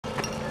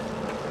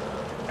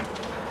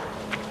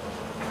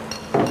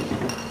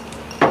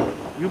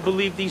You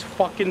believe these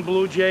fucking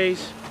Blue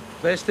Jays?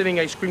 Last inning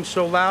I screamed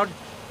so loud,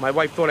 my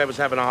wife thought I was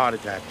having a heart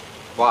attack.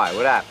 Why?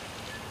 What happened?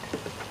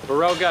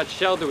 Burrell got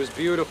shelled. It was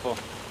beautiful.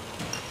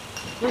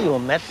 What are you, a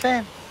Met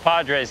fan?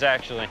 Padres,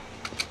 actually.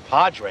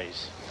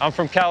 Padres? I'm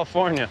from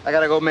California. I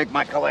gotta go make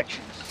my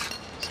collections.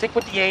 Stick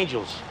with the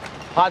Angels.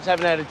 Pods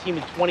haven't had a team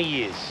in 20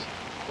 years.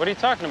 What are you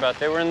talking about?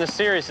 They were in the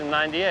series in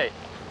 '98.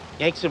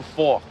 Yanks in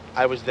 4.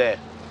 I was there.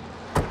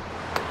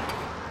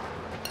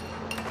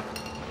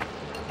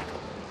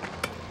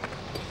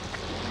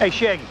 Hey,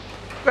 Shaggy,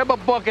 grab a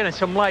bucket and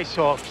some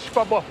Lysol.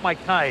 Scrub off my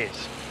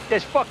tires.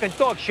 There's fucking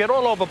dog shit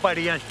all over by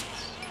the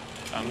entrance.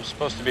 I'm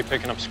supposed to be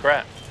picking up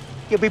scrap.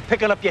 You'll be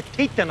picking up your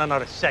teeth in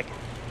another second.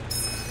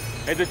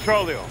 Hey,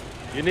 Detrolio,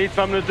 you need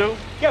something to do?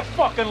 Get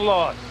fucking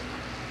lost.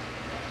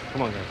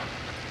 Come on, guys.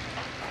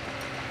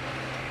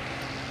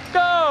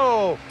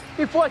 Go!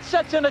 Before it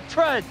sets in the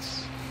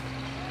treads.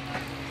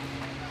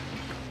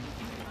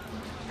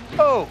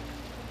 Oh,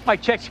 my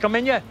check's come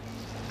in yet?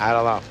 I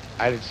don't know.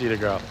 I didn't see the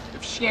girl.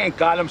 If she ain't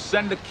got him,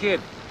 send the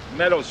kid,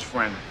 Meadows'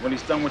 friend, when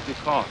he's done with your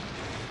car.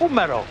 Who,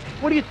 Meadow?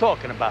 What are you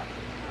talking about?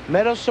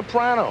 Meadows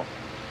Soprano.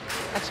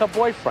 That's her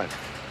boyfriend.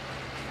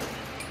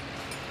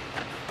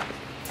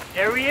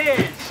 There he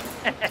is.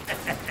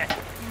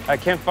 I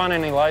can't find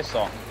any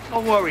Lysol.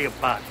 Don't worry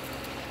about it.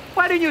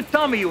 Why didn't you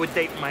tell me you were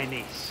dating my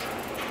niece?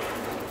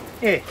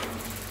 Here.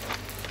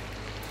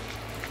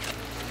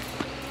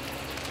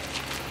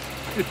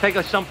 You take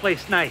her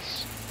someplace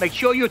nice. Make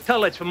sure you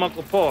tell her it's from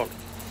Uncle Paulie.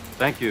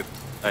 Thank you.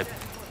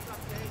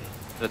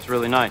 That's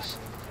really nice.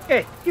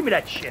 Hey, give me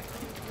that shit.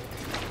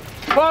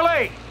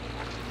 Paulie!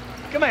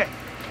 Come here.